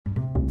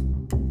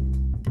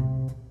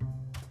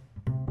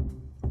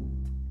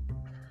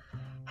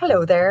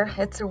Hello there,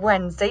 it's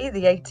Wednesday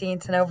the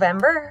 18th of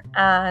November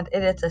and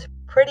it is a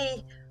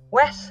pretty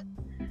wet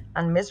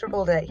and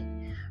miserable day.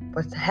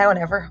 But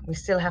however, we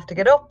still have to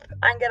get up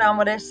and get on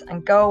with it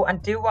and go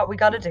and do what we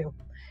got to do.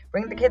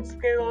 Bring the kids to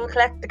school,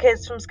 collect the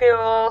kids from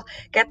school,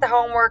 get the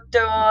homework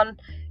done,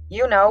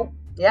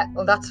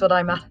 that's what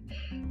I'm at.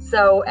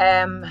 So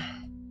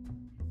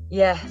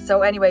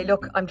anyway,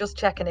 look, I'm just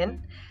checking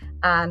in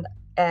and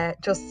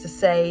just to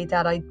say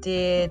that I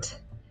did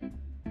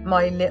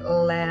my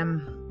little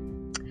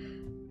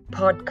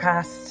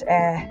podcast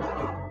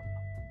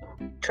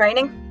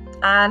training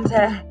and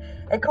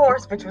a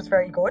course which was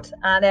very good,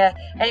 and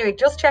anyway,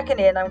 just checking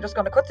in. I'm just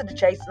going to cut to the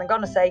chase and I'm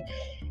going to say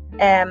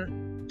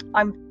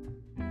I'm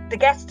the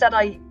guest that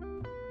I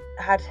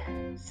had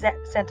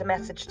sent a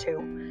message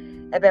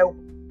to about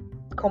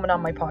coming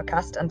on my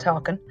podcast and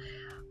talking.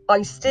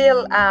 I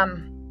still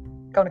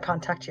am going to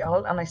contact you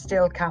all and I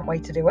still can't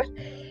wait to do it,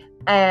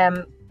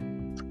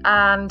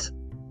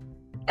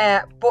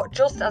 but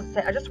just as I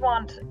say, I just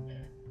want,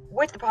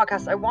 with the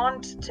podcast, I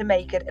want to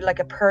make it like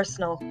a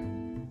personal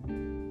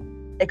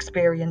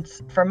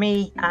experience for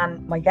me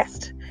and my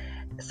guest.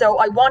 So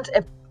I want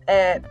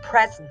a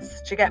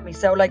presence, do you get me?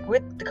 So like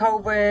with the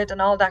COVID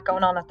and all that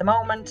going on at the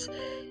moment,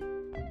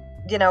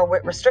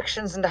 with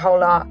restrictions and the whole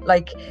lot,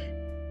 like,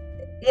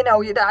 I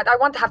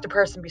want to have the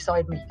person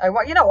beside me. I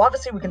want,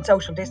 obviously we can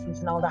social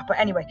distance and all that, but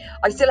anyway,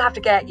 I still have to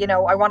get,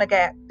 I want to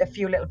get a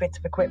few little bits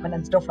of equipment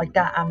and stuff like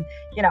that. And,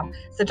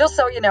 so just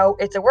so you know,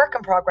 it's a work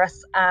in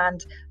progress,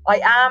 and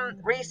I am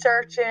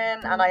researching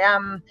and I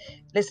am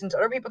listening to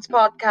other people's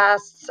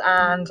podcasts,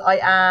 and I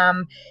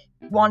am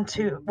want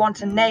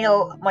to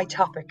nail my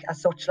topic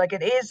as such. Like,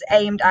 it is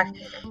aimed at,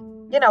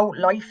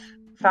 life,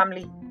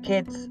 family,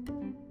 kids,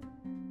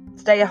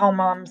 stay-at-home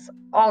moms,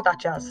 all that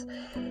jazz.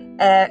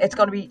 It's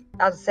going to be,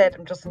 as I said,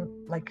 I'm just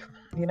like,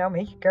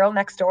 me, girl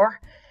next door.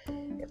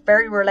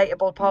 Very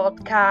relatable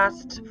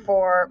podcast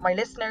for my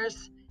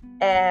listeners.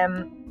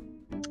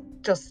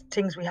 Just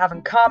things we have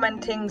in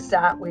common, things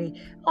that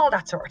all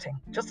that sort of thing.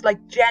 Just like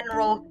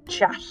general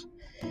chat.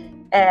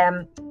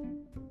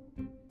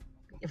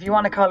 If you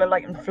want to call it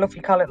light and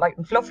fluffy, call it light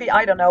and fluffy.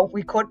 I don't know.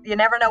 You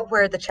never know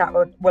where the chat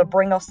will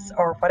bring us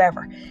or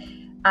whatever.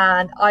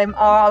 And I'm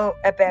all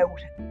about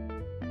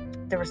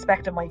the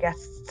respect of my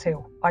guests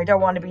too. I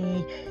don't want to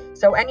be,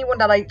 so anyone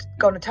that I'm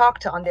going to talk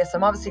to on this,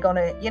 I'm obviously going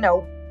to,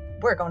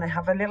 we're going to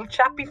have a little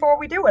chat before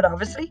we do it,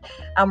 obviously,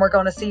 and we're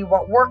going to see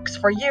what works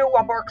for you,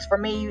 what works for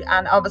me,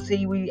 and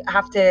obviously we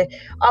have to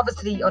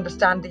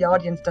understand the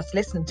audience that's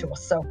listening to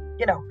us. So,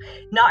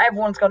 not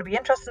everyone's going to be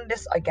interested in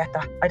this. I get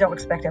that. I don't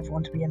expect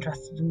everyone to be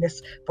interested in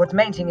this, but the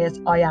main thing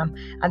is I am,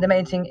 and the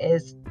main thing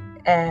is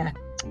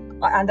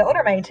and the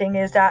other main thing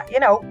is that,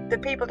 the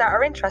people that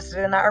are interested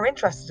in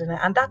it.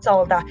 And that's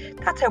how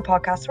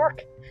podcasts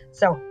work.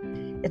 So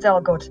it's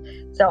all good.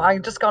 So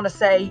I'm just going to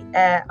say,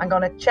 I'm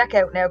going to check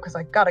out now because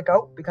I got to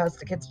go because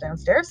the kids are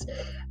downstairs.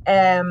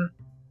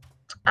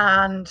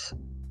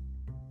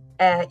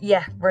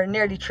 We're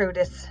nearly through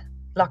this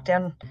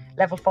lockdown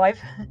level 5.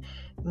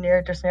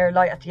 There's near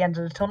light at the end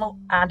of the tunnel,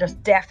 and there's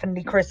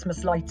definitely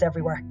Christmas lights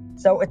everywhere.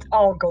 So it's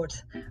all good.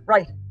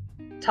 Right.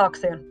 Talk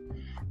soon.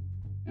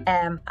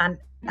 And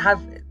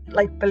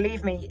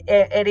believe me,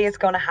 it is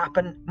going to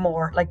happen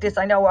more like this.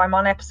 I know I'm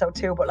on episode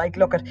 2, but I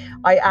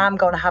am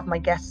going to have my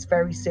guests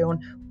very soon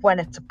when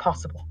it's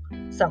possible.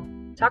 So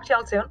talk to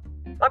y'all soon.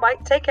 Bye bye.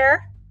 Take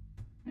care.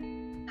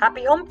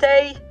 Happy hump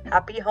day.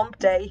 Happy hump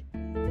day.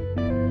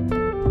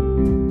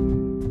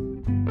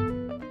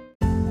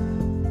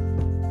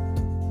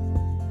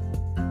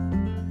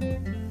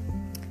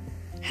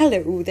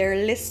 Hello there,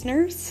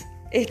 listeners.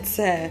 It's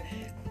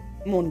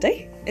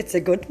Monday. It's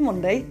a good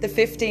Monday, the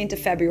 15th of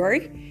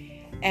February.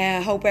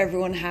 Hope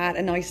everyone had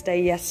a nice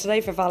day yesterday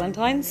for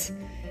Valentine's.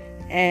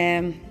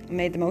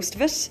 Made the most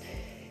of it.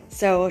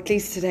 So at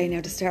least today,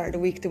 now the start of the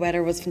week, the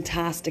weather was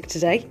fantastic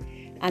today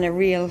and a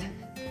real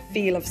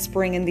feel of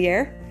spring in the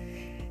air.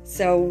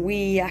 So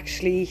we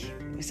actually,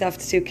 myself,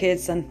 the 2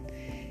 kids and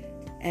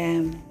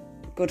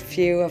good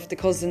few of the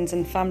cousins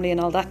and family and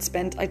all that,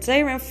 spent, I'd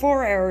say, around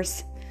 4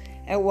 hours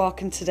out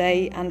walking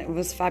today, and it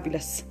was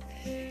fabulous.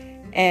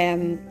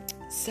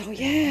 So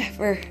yeah,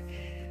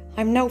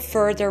 I'm no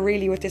further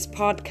really with this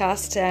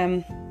podcast,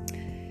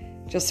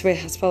 just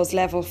with, I suppose,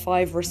 level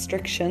 5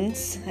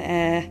 restrictions.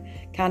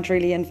 Can't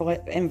really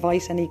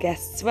invite any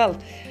guests. Well,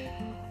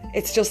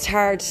 it's just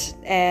hard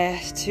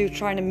to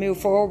try and move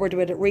forward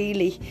with it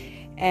really.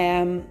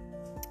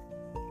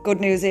 Good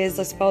news is,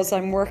 I suppose,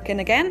 I'm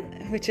working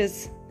again, which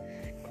is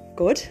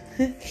good.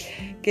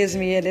 Gives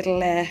me a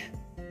little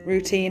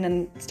routine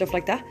and stuff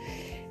like that.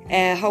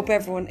 Hope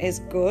everyone is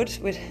good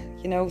with,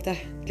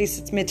 at least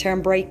it's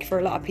midterm break for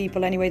a lot of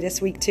people anyway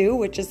this week too,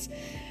 which is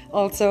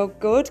also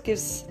good.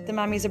 Gives the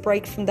mammies a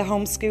break from the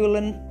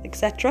homeschooling,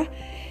 etc.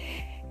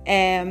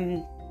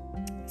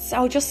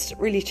 So just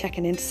really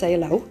checking in to say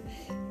hello.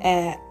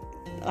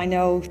 I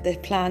know the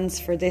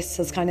plans for this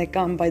has kind of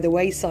gone by the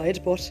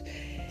wayside, but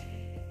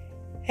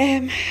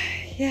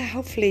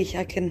hopefully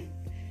I can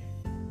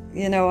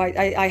you know,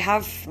 I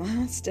have,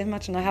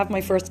 imagine I have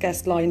my first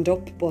guest lined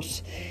up,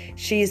 but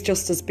she's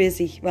just as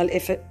busy, well,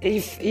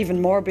 if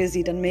even more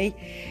busy than me,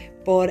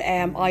 but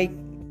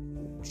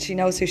she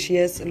knows who she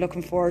is.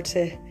 Looking forward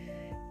to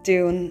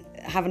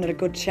having a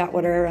good chat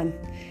with her and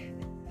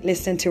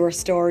listening to her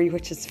story,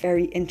 which is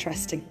very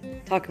interesting.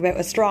 Talk about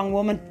a strong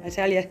woman, I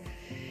tell you.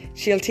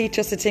 She'll teach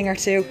us a thing or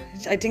two.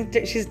 I think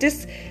that she's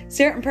this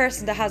certain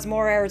person that has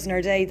more hours in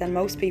her day than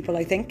most people,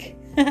 I think.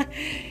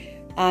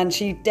 And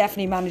she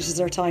definitely manages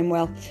her time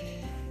well.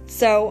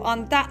 So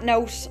on that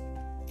note,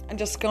 I'm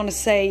just going to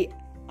say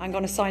I'm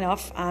going to sign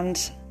off, and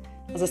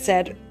as I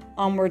said,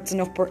 onwards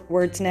and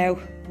upwards now.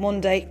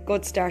 Monday,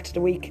 good start to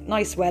the week,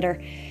 nice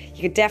weather.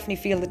 You could definitely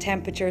feel the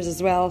temperatures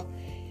as well,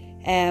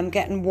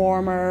 getting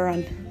warmer,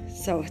 and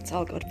so it's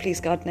all good, please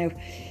God. Now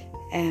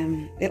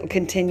it'll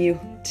continue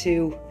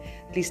to,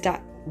 at least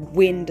that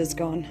wind is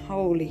gone.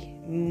 Holy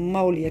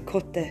moly, it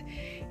cut the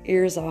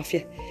ears off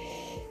you.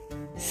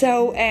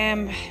 So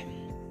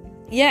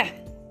yeah,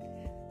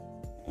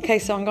 okay,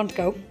 so I'm going to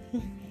go,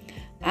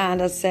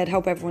 and as I said,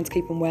 hope everyone's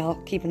keeping well,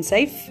 keeping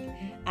safe,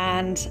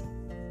 and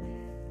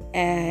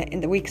in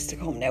the weeks to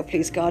come now,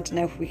 please God,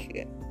 now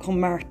we come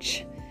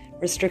March,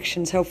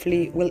 restrictions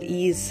hopefully will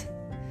ease,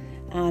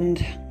 and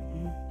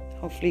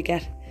hopefully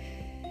get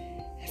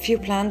a few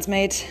plans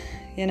made,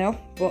 you know.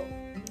 But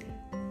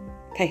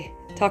okay,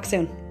 talk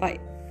soon, bye.